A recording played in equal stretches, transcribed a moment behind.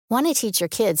Want to teach your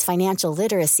kids financial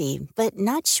literacy, but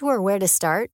not sure where to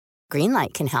start?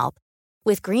 Greenlight can help.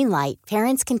 With Greenlight,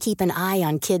 parents can keep an eye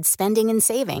on kids' spending and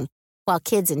saving, while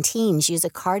kids and teens use a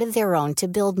card of their own to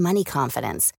build money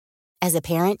confidence. As a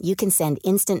parent, you can send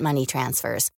instant money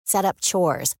transfers, set up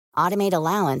chores, automate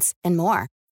allowance, and more.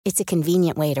 It's a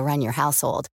convenient way to run your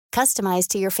household, customized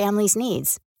to your family's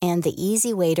needs, and the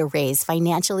easy way to raise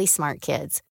financially smart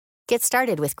kids. Get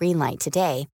started with Greenlight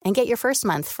today and get your first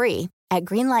month free at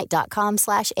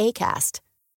greenlight.com/ACAST.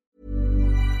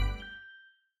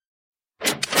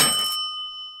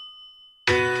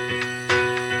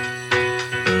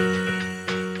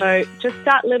 So just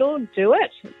start little, do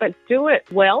it, but do it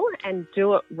well and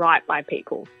do it right by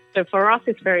people. So for us,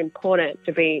 it's very important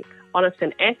to be honest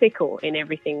and ethical in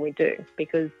everything we do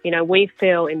because, we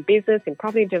feel in business, in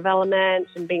property development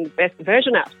and being the best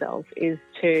version of ourselves is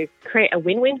to create a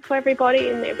win-win for everybody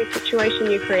in every situation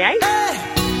you create.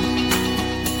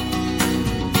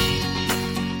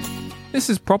 This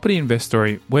is Property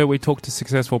Investory, where we talk to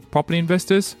successful property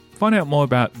investors, find out more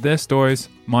about their stories,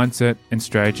 mindset and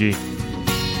strategy.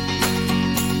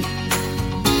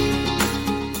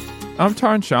 I'm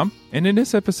Tang, and in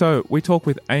this episode, we talk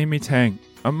with Amy Tang,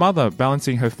 a mother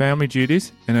balancing her family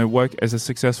duties and her work as a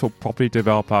successful property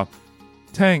developer.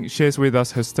 Tang shares with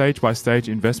us her stage-by-stage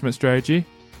investment strategy,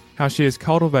 how she has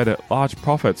cultivated large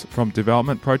profits from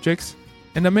development projects,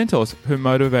 and the mentors who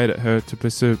motivated her to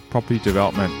pursue property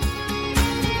development.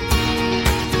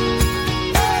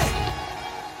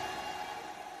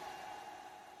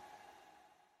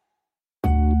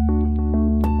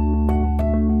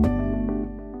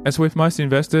 As with most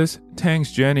investors,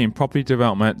 Tang's journey in property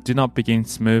development did not begin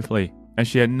smoothly, as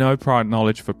she had no prior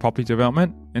knowledge for property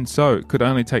development and so could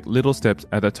only take little steps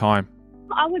at a time.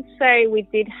 I would say we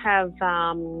did have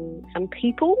some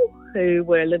people who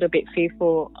were a little bit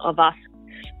fearful of us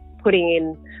putting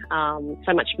in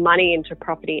so much money into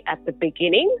property at the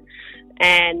beginning.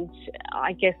 And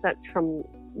I guess that's from,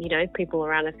 people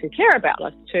around us who care about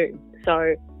us too.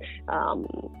 So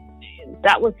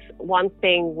that was one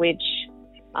thing which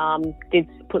did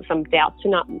put some doubts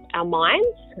in our minds,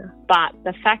 but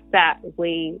the fact that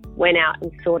we went out and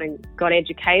sort of got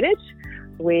educated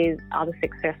with other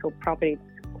successful property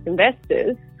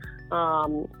investors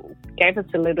gave us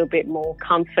a little bit more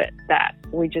comfort that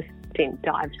we just didn't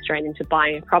dive straight into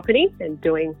buying a property and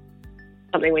doing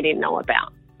something we didn't know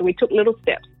about. So we took little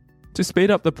steps. To speed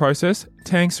up the process,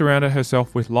 Tang surrounded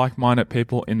herself with like-minded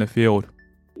people in the field.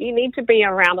 You need to be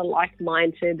around a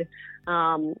like-minded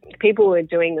people who are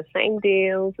doing the same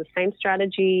deals, the same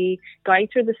strategy, going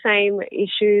through the same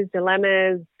issues,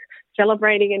 dilemmas,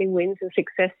 celebrating any wins and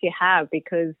success you have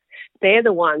because they're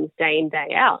the ones day in,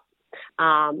 day out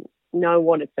know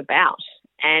what it's about.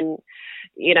 And,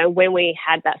 when we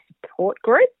had that support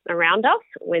group around us,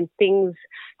 when things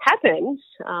happened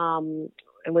and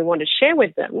we wanted to share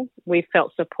with them, we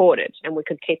felt supported and we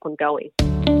could keep on going.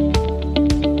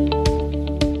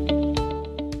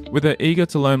 With her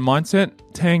eager-to-learn mindset,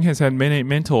 Tang has had many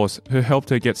mentors who helped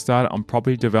her get started on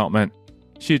property development.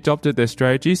 She adopted their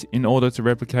strategies in order to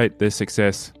replicate their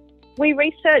success. We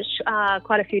researched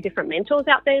quite a few different mentors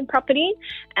out there in property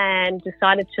and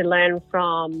decided to learn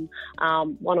from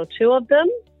one or two of them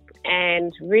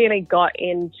and really got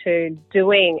into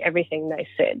doing everything they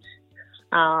said.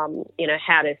 How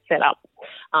to set up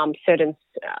certain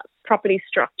property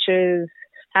structures,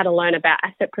 how to learn about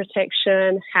asset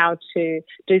protection, how to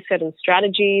do certain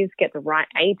strategies, get the right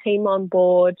A-team on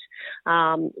board.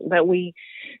 But we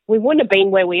wouldn't have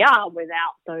been where we are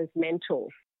without those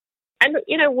mentors. And,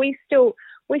 we still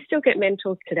get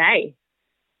mentors today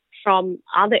from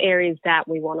other areas that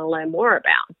we want to learn more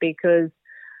about because,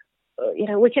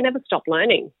 we can never stop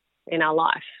learning in our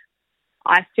life.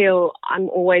 I feel I'm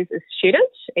always a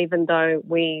student, even though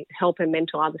we help and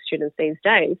mentor other students these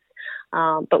days.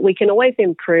 But we can always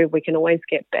improve. We can always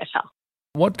get better.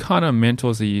 What kind of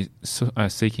mentors are you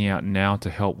seeking out now to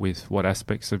help with what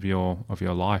aspects of your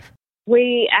life?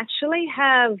 We actually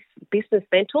have business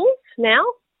mentors now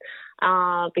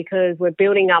because we're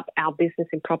building up our business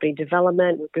in property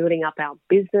development. We're building up our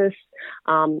business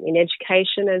in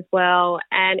education as well.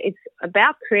 And it's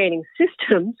about creating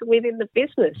systems within the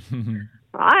business,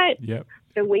 right? Yep.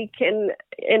 So we can,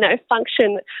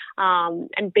 function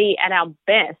and be at our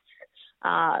best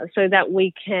so that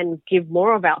we can give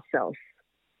more of ourselves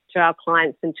to our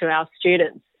clients and to our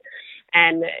students.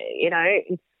 And,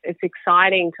 it's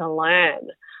exciting to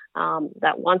learn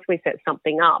that once we set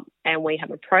something up and we have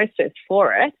a process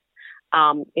for it,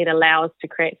 it allows us to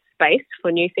create space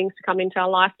for new things to come into our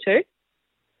life too.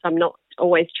 So I'm not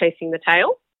always chasing the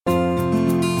tail.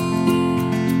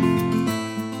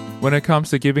 When it comes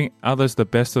to giving others the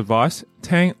best advice,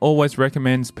 Tang always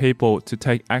recommends people to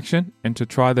take action and to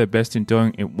try their best in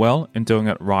doing it well and doing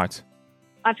it right.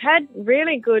 I've had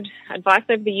really good advice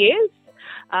over the years,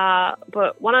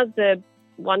 but one of the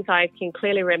ones I can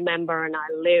clearly remember and I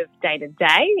live day to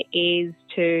day is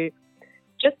to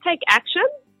just take action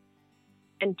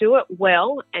and do it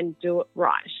well and do it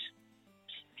right.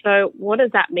 So what does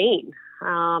that mean?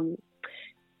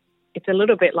 It's a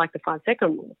little bit like the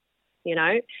 5-second rule. You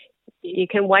know, you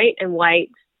can wait and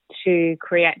wait to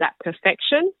create that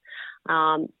perfection,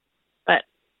 but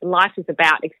life is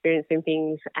about experiencing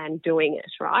things and doing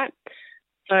it, right?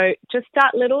 So just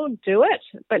start little, do it,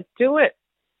 but do it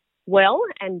well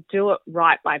and do it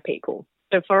right by people.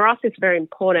 So for us, it's very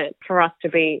important for us to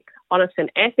be honest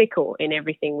and ethical in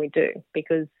everything we do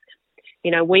because, you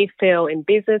know, we feel in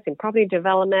business, in property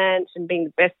development and being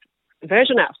the best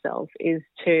version of ourselves is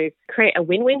to create a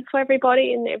win-win for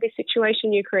everybody in every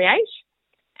situation you create.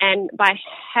 And by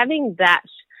having that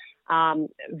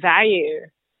value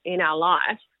in our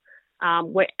life,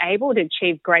 we're able to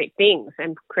achieve great things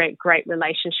and create great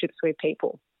relationships with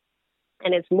people.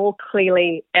 And it's more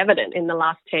clearly evident in the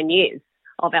last 10 years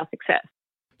of our success.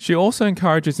 She also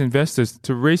encourages investors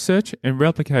to research and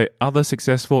replicate other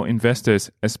successful investors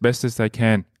as best as they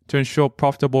can to ensure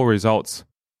profitable results.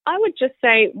 I would just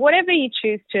say, whatever you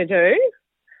choose to do,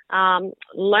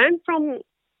 learn from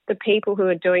the people who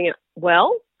are doing it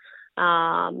well,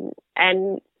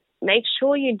 and make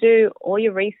sure you do all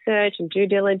your research and due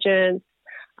diligence,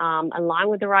 align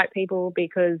with the right people,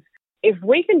 because if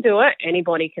we can do it,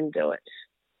 anybody can do it,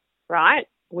 right?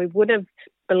 We would have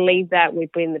believed that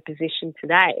we'd be in the position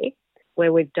today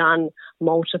where we've done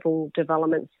multiple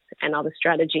developments and other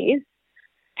strategies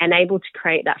and able to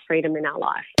create that freedom in our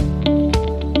life.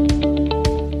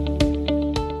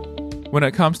 When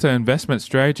it comes to investment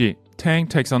strategy, Tang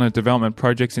takes on her development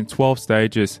projects in 12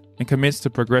 stages and commits to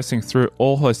progressing through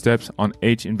all her steps on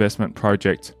each investment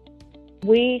project.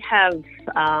 We have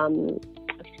a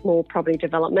small property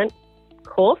development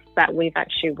course that we've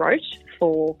actually wrote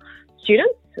for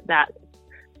students that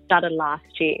started last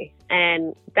year.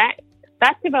 And that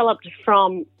developed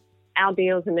from our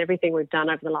deals and everything we've done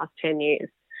over the last 10 years.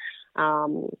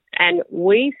 And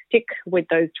we stick with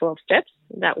those 12 steps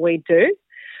that we do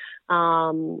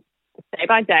day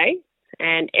by day,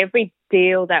 and every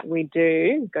deal that we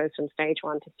do goes from stage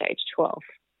 1 to stage 12.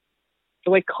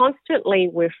 So we're constantly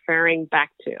referring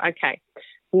back to, okay,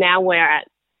 now we're at,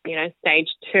 stage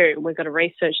 2. We've got to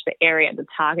research the area, the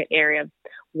target area,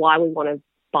 why we want to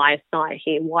buy a site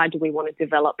here, why do we want to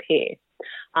develop here.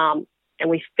 And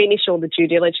we finish all the due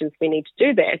diligence we need to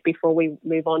do there before we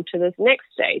move on to the next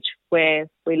stage where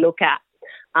we look at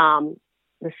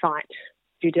the site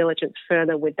due diligence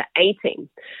further with the A team.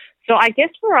 So I guess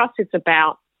for us, it's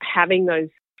about having those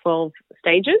 12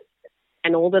 stages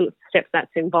and all the steps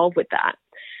that's involved with that.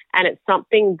 And it's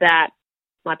something that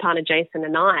my partner Jason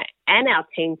and I and our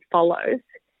team follows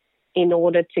in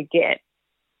order to get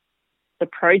the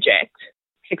project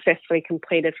successfully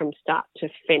completed from start to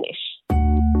finish.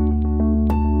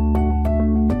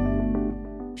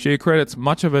 She accredits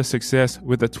much of her success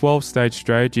with a 12-stage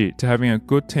strategy to having a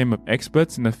good team of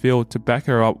experts in the field to back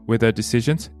her up with her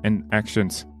decisions and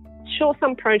actions. Sure,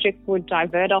 some projects would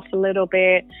divert off a little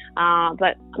bit,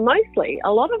 but mostly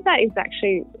a lot of that is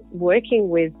actually working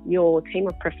with your team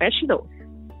of professionals.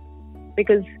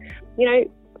 Because,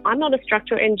 I'm not a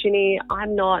structural engineer,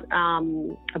 I'm not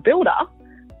a builder,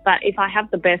 but if I have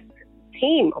the best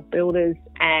team of builders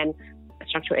and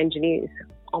structural engineers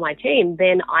on my team,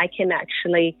 then I can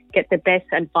actually get the best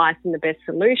advice and the best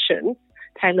solutions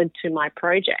tailored to my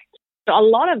project. So a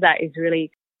lot of that is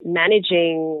really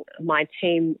managing my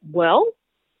team well,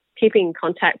 keeping in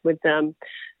contact with them,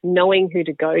 knowing who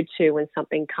to go to when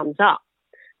something comes up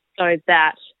so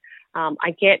that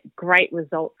I get great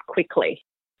results quickly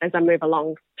as I move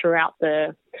along throughout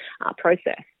the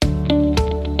process.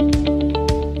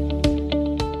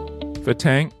 For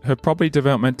Tang, her property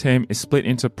development team is split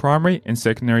into primary and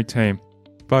secondary team,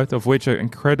 both of which are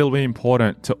incredibly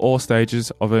important to all stages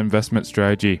of an investment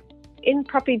strategy. In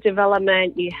property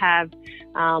development, you have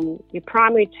your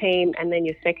primary team and then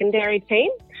your secondary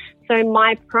team. So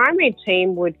my primary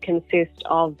team would consist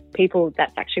of people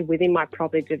that's actually within my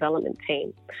property development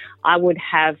team. I would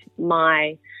have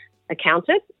my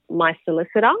accountant, my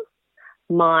solicitor,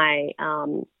 my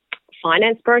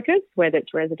finance brokers, whether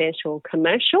it's residential or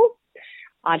commercial.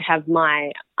 I'd have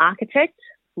my architect,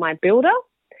 my builder,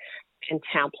 and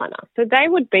town planner. So they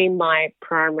would be my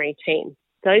primary team.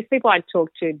 Those people I'd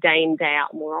talk to day in, day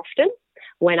out more often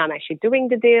when I'm actually doing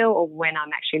the deal or when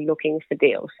I'm actually looking for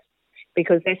deals.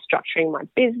 because they're structuring my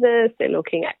business, they're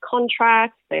looking at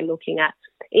contracts, they're looking at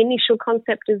initial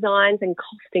concept designs and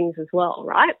costings as well,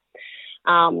 right?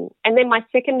 And then my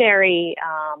secondary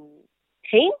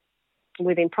team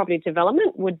within property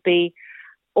development would be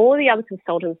all the other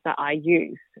consultants that I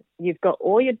use. You've got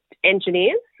all your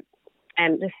engineers,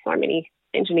 and there's so many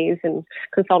engineers and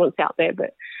consultants out there,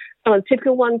 but some of the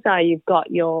typical ones are you've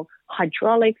got your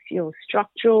hydraulics, your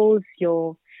structurals,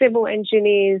 your civil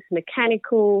engineers,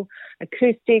 mechanical,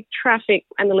 acoustic, traffic,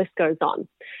 and the list goes on.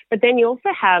 But then you also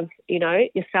have,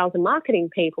 your sales and marketing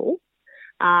people,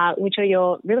 which are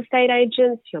your real estate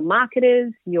agents, your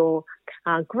marketers, your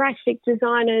graphic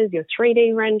designers, your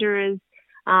 3D renderers,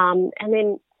 and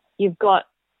then you've got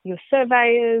your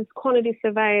surveyors, quantity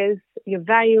surveyors, your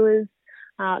valuers.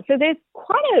 So there's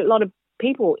quite a lot of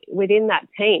people within that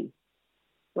team,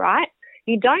 right?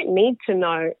 You don't need to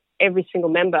know every single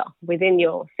member within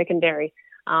your secondary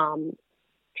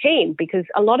team, because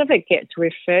a lot of it gets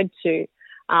referred to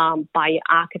by your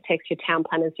architects, your town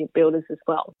planners, your builders as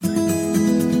well.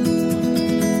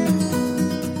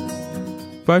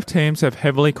 Both teams have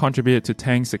heavily contributed to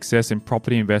Tang's success in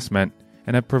property investment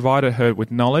and have provided her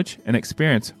with knowledge and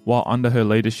experience while under her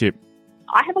leadership.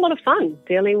 I have a lot of fun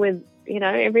dealing with,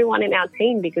 everyone in our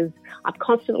team, because I'm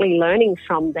constantly learning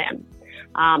from them.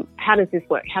 How does this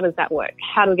work? How does that work?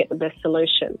 How do we get the best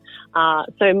solution?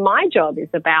 So my job is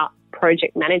about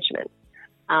project management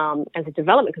as a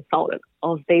development consultant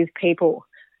of these people.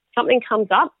 Something comes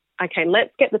up, okay,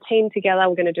 let's get the team together.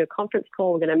 We're going to do a conference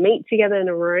call. We're going to meet together in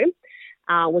a room.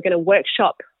 We're going to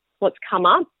workshop what's come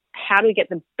up. How do we get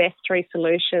the best 3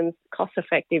 solutions, cost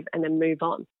effective, and then move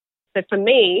on? So for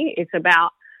me, it's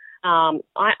about, I'm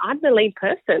the lead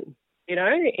person,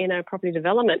 in a property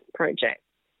development project.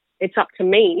 It's up to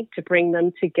me to bring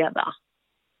them together,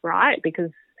 right?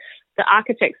 Because the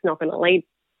architect's not going to lead,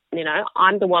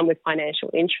 I'm the one with financial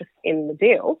interest in the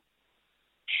deal.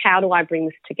 How do I bring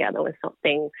this together with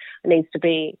something that needs to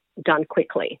be done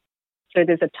quickly? So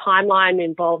there's a timeline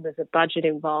involved, there's a budget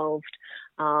involved,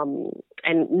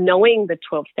 and knowing the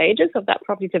 12 stages of that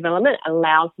property development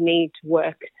allows me to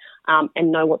work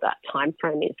and know what that time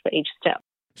frame is for each step.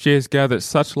 She has gathered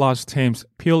such large teams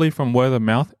purely from word of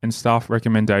mouth and staff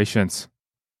recommendations.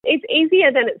 It's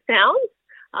easier than it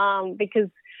sounds because,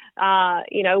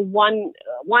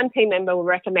 one team member will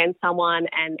recommend someone,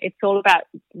 and it's all about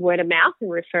word of mouth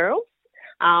and referrals,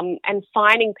 and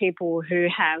finding people who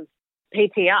have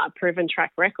PTR, proven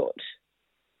track record,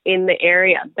 in the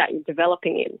area that you're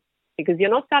developing in, because you're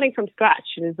not starting from scratch.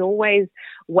 There's always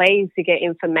ways to get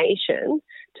information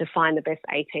to find the best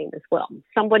A team as well.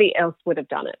 Somebody else would have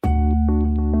done it.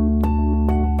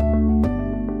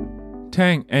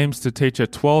 Tang aims to teach a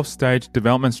 12-stage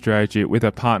development strategy with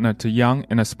her partner to young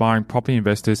and aspiring property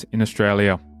investors in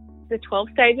Australia. The 12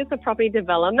 stages of property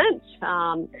development.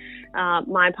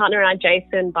 My partner and I,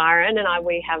 Jason Byron, and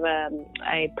we have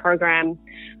a program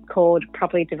called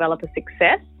Property Developer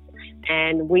Success,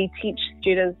 and we teach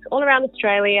students all around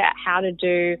Australia how to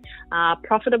do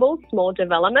profitable small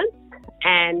developments.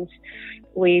 And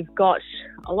we've got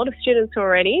a lot of students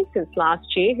already since last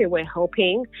year who we're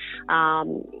helping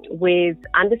with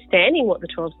understanding what the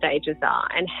 12 stages are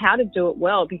and how to do it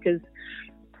well, because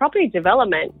property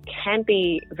development can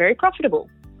be very profitable,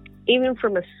 even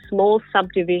from a small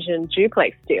subdivision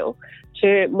duplex deal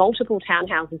to multiple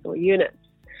townhouses or units.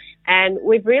 And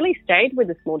we've really stayed with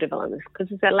the small developments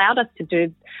because it's allowed us to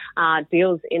do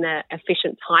deals in an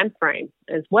efficient time frame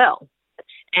as well.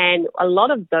 And a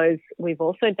lot of those we've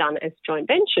also done as joint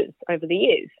ventures over the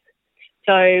years.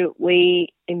 So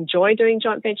we enjoy doing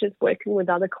joint ventures, working with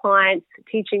other clients,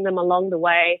 teaching them along the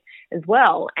way as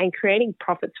well, and creating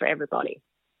profits for everybody.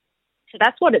 So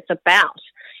that's what it's about.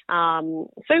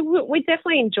 So we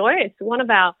definitely enjoy it. It's one of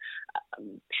our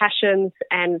passions,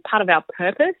 and part of our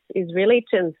purpose is really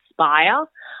to inspire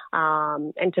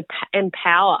and to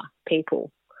empower people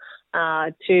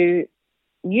to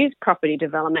use property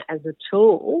development as a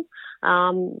tool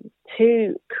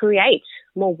to create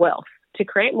more wealth, to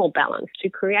create more balance, to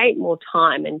create more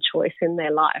time and choice in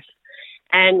their life.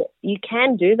 And you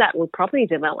can do that with property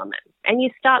development. And you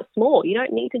start small. You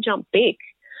don't need to jump big.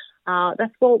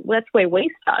 That's where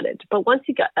we started. But once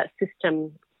you got that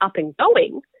system up and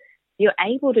going, you're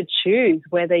able to choose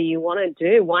whether you want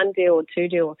to do 1 deal or 2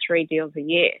 deals or 3 deals a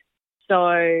year.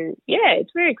 So, yeah,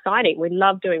 it's very exciting. We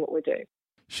love doing what we do.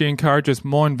 She encourages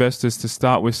more investors to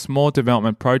start with small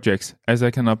development projects as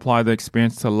they can apply the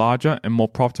experience to larger and more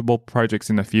profitable projects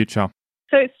in the future.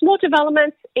 So small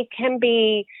developments, it can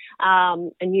be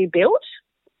a new build,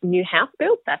 new house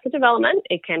build, that's a development.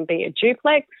 It can be a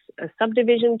duplex, a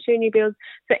subdivision, 2 new builds.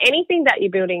 So anything that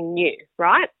you're building new,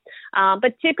 right?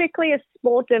 But typically a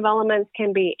small developments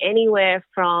can be anywhere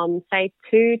from, say,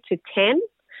 2 to 10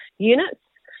 units.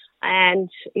 And,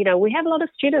 we have a lot of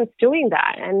students doing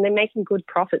that and they're making good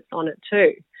profits on it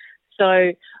too.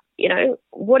 So,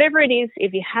 whatever it is,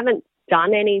 if you haven't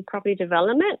done any property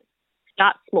development,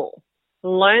 start small.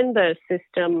 Learn the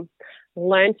system,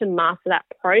 learn to master that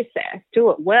process,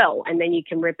 do it well, and then you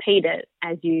can repeat it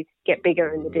as you get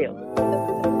bigger in the deal.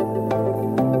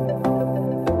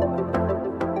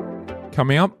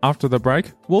 Coming up after the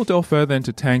break, we'll delve further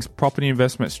into Tang's property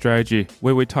investment strategy,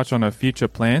 where we touch on her future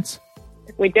plans.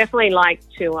 We definitely like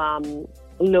to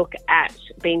look at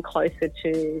being closer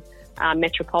to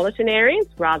metropolitan areas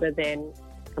rather than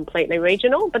completely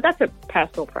regional, but that's a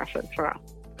personal preference for us.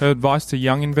 Her advice to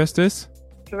young investors?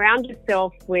 Surround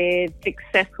yourself with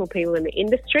successful people in the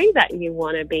industry that you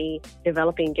want to be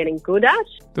developing and getting good at.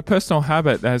 The personal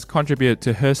habit that has contributed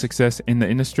to her success in the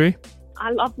industry?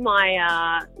 I love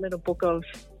my little book of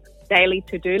daily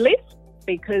to-do lists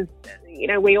because,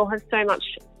 we all have so much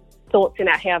thoughts in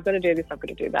our head. I've got to do this, I've got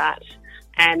to do that.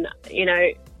 And,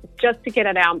 just to get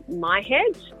it out of my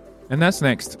head. And that's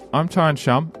next. I'm Tang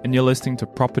Shum and you're listening to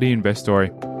Property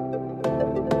Investory.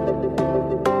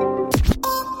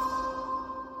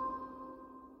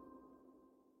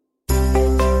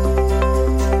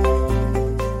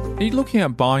 Are you looking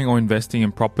at buying or investing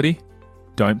in property?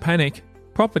 Don't panic.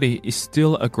 Property is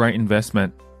still a great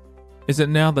investment. Is it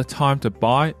now the time to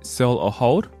buy, sell or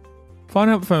hold?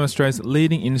 Find out from Australia's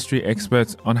leading industry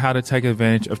experts on how to take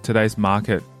advantage of today's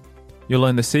market. You'll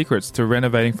learn the secrets to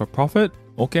renovating for profit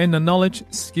or gain the knowledge,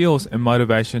 skills and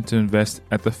motivation to invest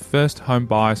at the First Home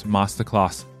Buyers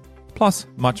Masterclass. Plus,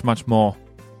 much, much more.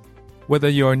 Whether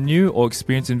you're a new or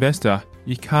experienced investor,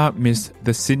 you can't miss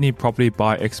the Sydney Property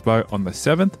Buy Expo on the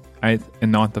 7th, 8th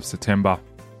and 9th of September.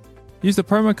 Use the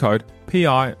promo code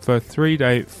PI for a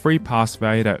 3-day free pass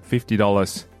valued at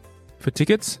 $50. For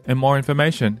tickets and more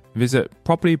information, visit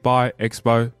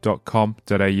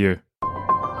propertybuyexpo.com.au.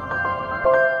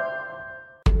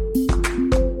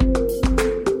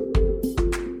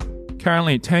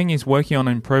 Currently, Tang is working on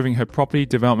improving her property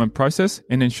development process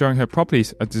and ensuring her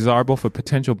properties are desirable for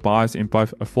potential buyers in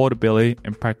both affordability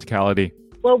and practicality.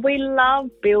 Well, we love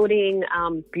building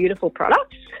beautiful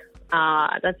products.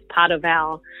 That's part of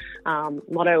our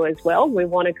motto as well. We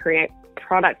want to create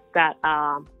products that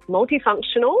are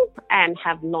multifunctional and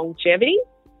have longevity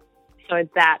so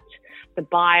that the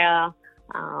buyer,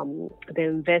 the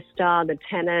investor, the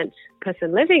tenant,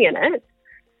 person living in it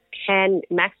can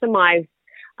maximize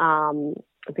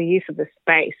the use of the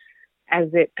space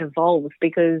as it evolves,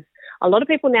 because a lot of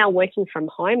people now are working from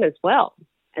home as well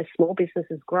as small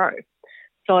businesses grow.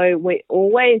 So we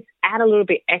always add a little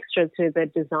bit extra to the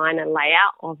design and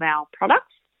layout of our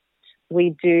products.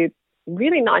 We do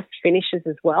really nice finishes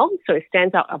as well, so it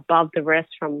stands out above the rest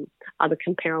from other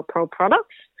comparable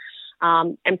products,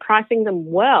 and pricing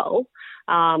them well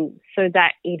so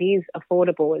that it is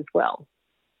affordable as well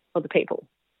for the people.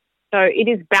 So it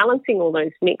is balancing all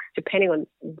those mix depending on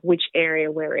which area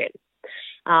we're in.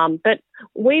 But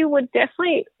we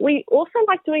also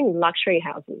like doing luxury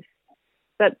houses.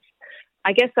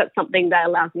 I guess that's something that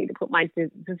allows me to put my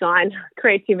design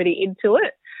creativity into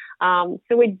it.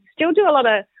 So we still do a lot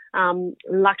of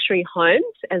luxury homes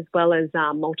as well as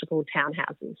multiple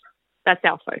townhouses. That's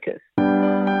our focus.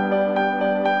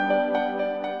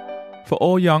 For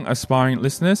all young aspiring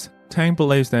listeners, Tang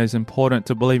believes that it's important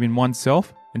to believe in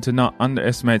oneself and to not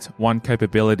underestimate one's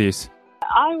capabilities.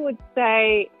 I would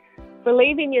say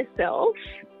believe in yourself.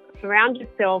 Surround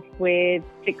yourself with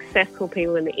successful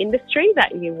people in the industry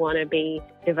that you want to be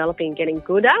developing and getting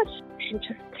good at, and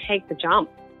just take the jump.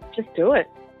 Just do it.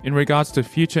 In regards to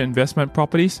future investment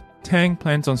properties, Tang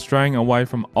plans on straying away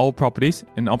from old properties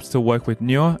and opts to work with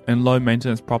newer and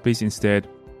low-maintenance properties instead.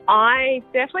 I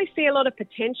definitely see a lot of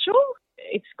potential.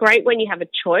 It's great when you have a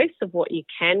choice of what you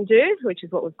can do, which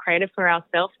is what we've created for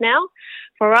ourselves now.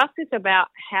 For us, it's about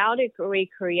how do we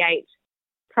create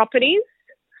properties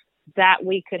that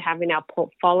we could have in our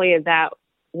portfolio that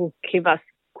will give us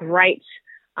great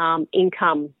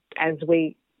income as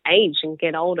we age and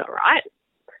get older, right?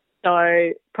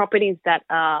 So properties that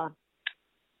are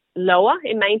lower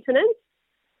in maintenance,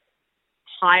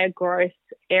 higher growth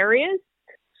areas,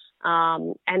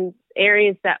 and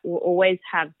areas that will always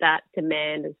have that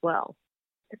demand as well.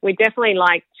 We definitely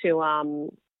like to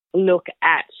look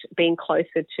at being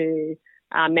closer to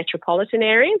metropolitan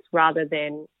areas rather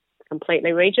than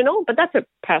completely regional, but that's a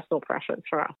personal preference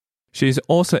for us. She is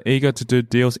also eager to do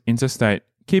deals interstate,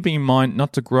 keeping in mind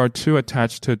not to grow too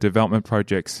attached to development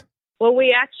projects. Well,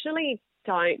 we actually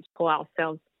don't call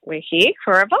ourselves we're here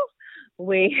forever.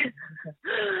 We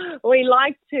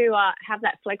like to have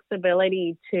that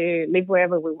flexibility to live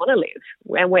wherever we want to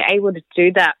live, and we're able to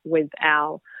do that with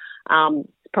our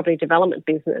property development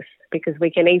business because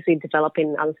we can easily develop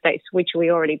in other states, which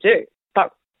we already do.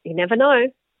 But you never know.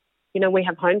 We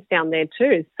have homes down there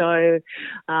too, so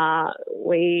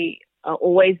we are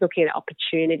always looking at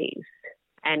opportunities,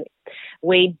 and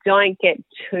we don't get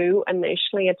too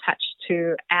emotionally attached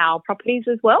to our properties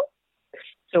as well.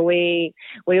 So we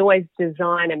always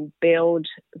design and build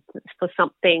for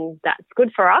something that's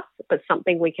good for us, but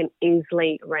something we can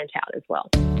easily rent out as well.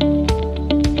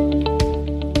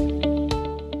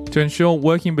 To ensure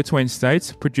working between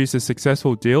states produces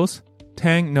successful deals,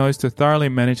 Tang knows to thoroughly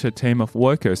manage her team of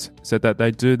workers so that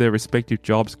they do their respective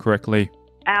jobs correctly.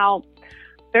 Our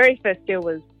very first deal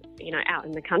was, out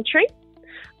in the country.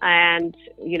 And,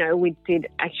 we did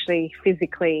actually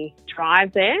physically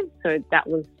drive there. So that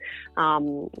was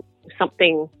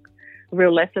something,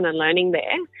 real lesson and learning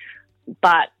there.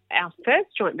 But our first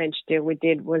joint venture deal we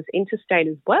did was interstate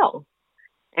as well.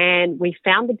 And we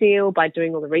found the deal by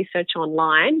doing all the research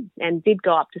online and did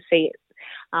go up to see it.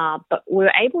 But we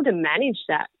were able to manage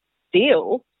that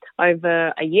deal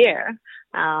over a year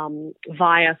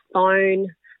via phone,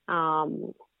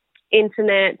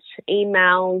 internet,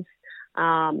 emails,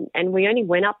 and we only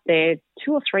went up there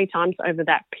 2 or 3 times over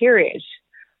that period.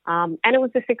 And it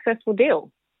was a successful deal.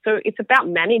 So it's about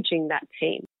managing that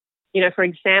team. For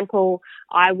example,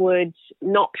 I would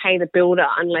not pay the builder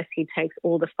unless he takes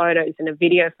all the photos and a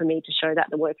video for me to show that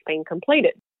the work's been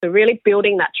completed. So really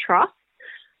building that trust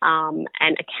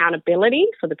and accountability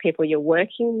for the people you're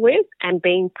working with and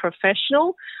being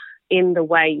professional in the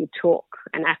way you talk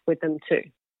and act with them too.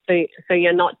 So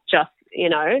you're not just,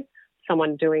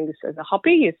 someone doing this as a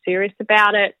hobby. You're serious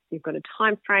about it. You've got a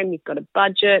time frame. You've got a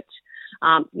budget.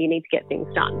 You need to get things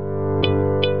done.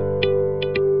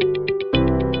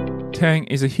 Tang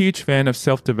is a huge fan of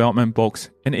self-development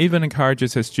books and even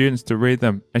encourages her students to read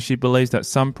them, as she believes that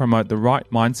some promote the right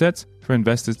mindsets for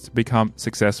investors to become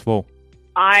successful.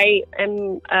 I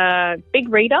am a big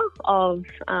reader of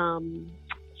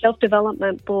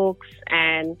self-development books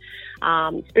and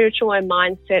spiritual and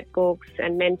mindset books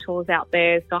and mentors out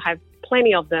there. So I have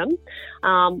plenty of them.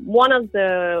 One of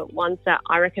the ones that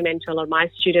I recommend to a lot of my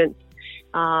students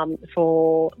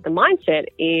for the mindset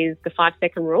is The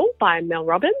 5-Second Rule by Mel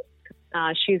Robbins.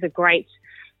 She's a great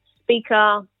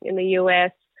speaker in the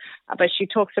US, but she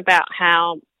talks about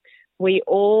how we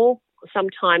all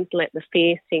sometimes let the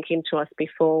fear sink into us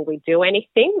before we do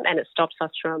anything, and it stops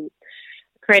us from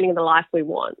creating the life we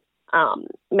want,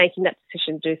 making that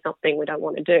decision to do something we don't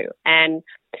want to do. And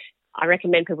I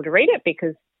recommend people to read it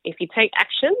because if you take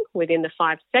action within the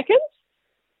 5 seconds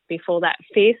before that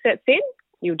fear sets in,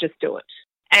 you'll just do it.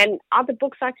 And other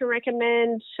books I can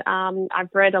recommend,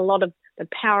 I've read a lot of The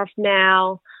Power of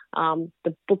Now,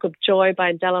 the Book of Joy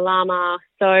by Dalai Lama.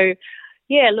 So,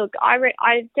 yeah, look,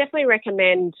 I definitely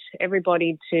recommend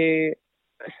everybody to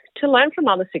learn from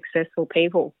other successful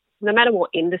people, no matter what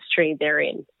industry they're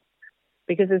in,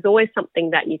 because there's always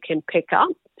something that you can pick up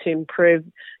to improve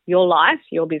your life,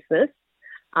 your business,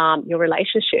 your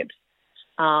relationships,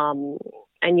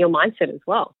 and your mindset as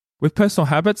well. With personal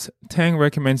habits, Tang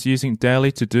recommends using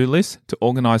daily to-do lists to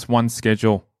organise one's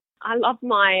schedule. I love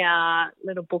my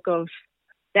little book of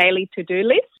daily to-do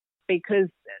lists because,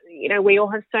 we all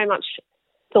have so much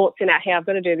thoughts in our head. I've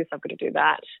got to do this, I've got to do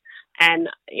that. And,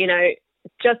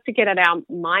 just to get it out of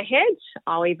my head,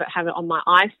 I'll either have it on my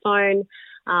iPhone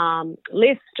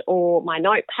list or my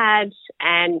notepad.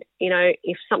 And,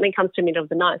 if something comes to me in the middle of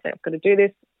the night, say I've got to do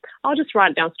this, I'll just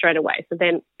write it down straight away. So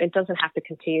then it doesn't have to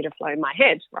continue to flow in my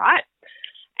head, right?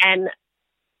 And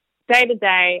day to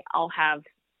day, I'll have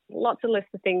lots of lists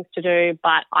of things to do,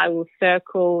 but I will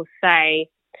circle, say,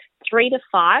 3 to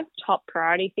 5 top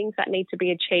priority things that need to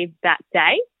be achieved that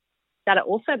day that are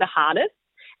also the hardest,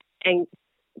 and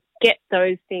get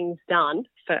those things done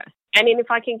first. And then if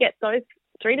I can get those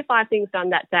 3 to 5 things done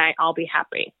that day, I'll be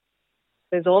happy.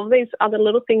 There's all of these other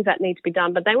little things that need to be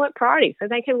done, but they weren't priorities, so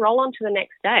they can roll on to the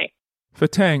next day. For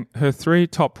Tang, her 3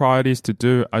 top priorities to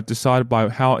do are decided by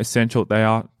how essential they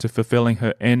are to fulfilling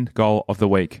her end goal of the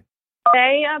week.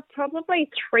 They are probably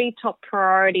 3 top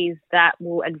priorities that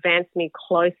will advance me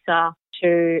closer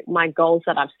to my goals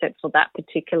that I've set for that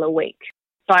particular week.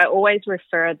 So I always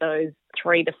refer those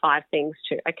 3 to 5 things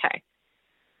to, okay,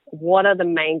 what are the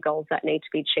main goals that need to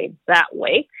be achieved that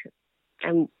week?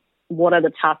 And what are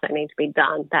the tasks that need to be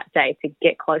done that day to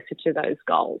get closer to those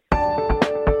goals?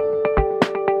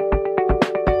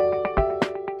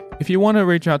 If you want to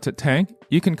reach out to Tang,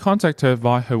 you can contact her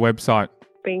via her website.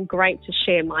 been great to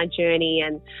share my journey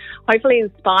and hopefully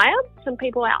inspire some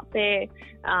people out there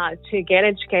to get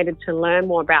educated, to learn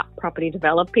more about property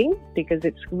developing, because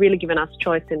it's really given us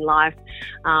choice in life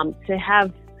to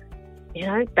have,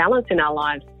 balance in our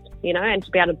lives, and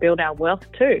to be able to build our wealth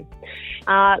too.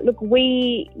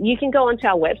 You can go onto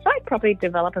our website,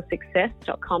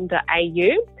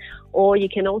 propertydevelopersuccess.com.au, or you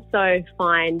can also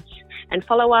find and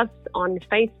follow us on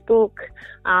Facebook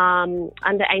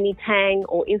under Amy Tang,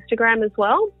 or Instagram as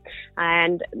well.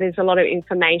 And there's a lot of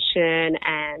information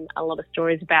and a lot of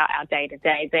stories about our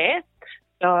day-to-day there.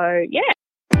 So, yeah.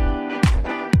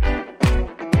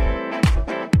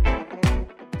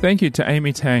 Thank you to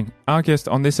Amy Tang, our guest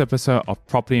on this episode of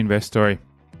Property Invest Story.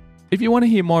 If you want to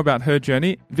hear more about her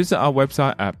journey, visit our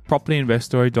website at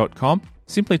propertyinveststory.com.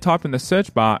 Simply type in the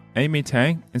search bar Amy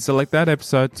Tang and select that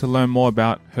episode to learn more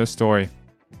about her story.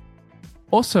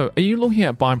 Also, are you looking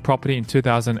at buying property in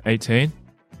 2018?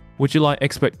 Would you like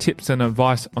expert tips and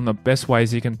advice on the best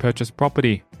ways you can purchase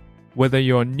property? Whether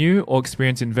you're a new or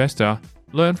experienced investor,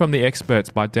 learn from the experts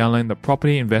by downloading the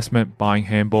Property Investment Buying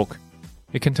Handbook.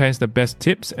 It contains the best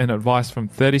tips and advice from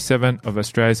 37 of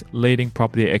Australia's leading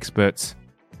property experts.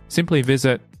 Simply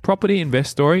visit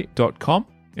propertyinveststory.com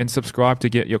and subscribe to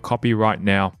get your copy right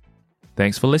now.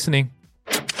 Thanks for listening.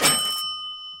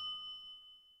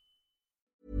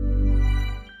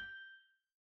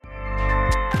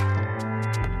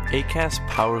 Acast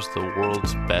powers the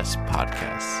world's best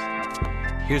podcasts.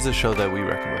 Here's a show that we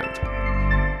recommend.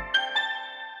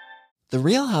 The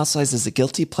Real Housewives is a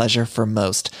guilty pleasure for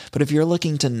most, but if you're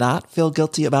looking to not feel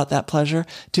guilty about that pleasure,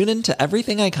 tune in to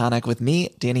Everything Iconic with me,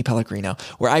 Danny Pellegrino,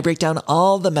 where I break down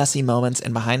all the messy moments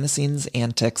and behind-the-scenes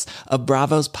antics of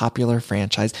Bravo's popular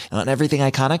franchise. And on Everything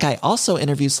Iconic, I also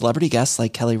interview celebrity guests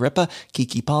like Kelly Ripa,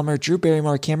 Keke Palmer, Drew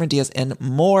Barrymore, Cameron Diaz, and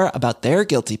more about their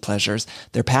guilty pleasures,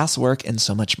 their past work, and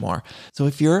so much more. So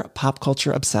if you're pop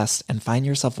culture obsessed and find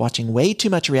yourself watching way too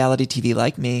much reality TV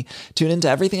like me, tune in to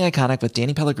Everything Iconic with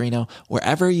Danny Pellegrino,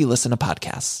 wherever you listen to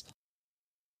podcasts.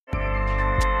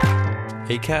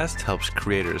 Acast helps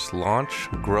creators launch,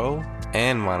 grow,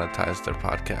 and monetize their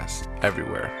podcasts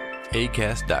everywhere.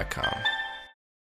 Acast.com.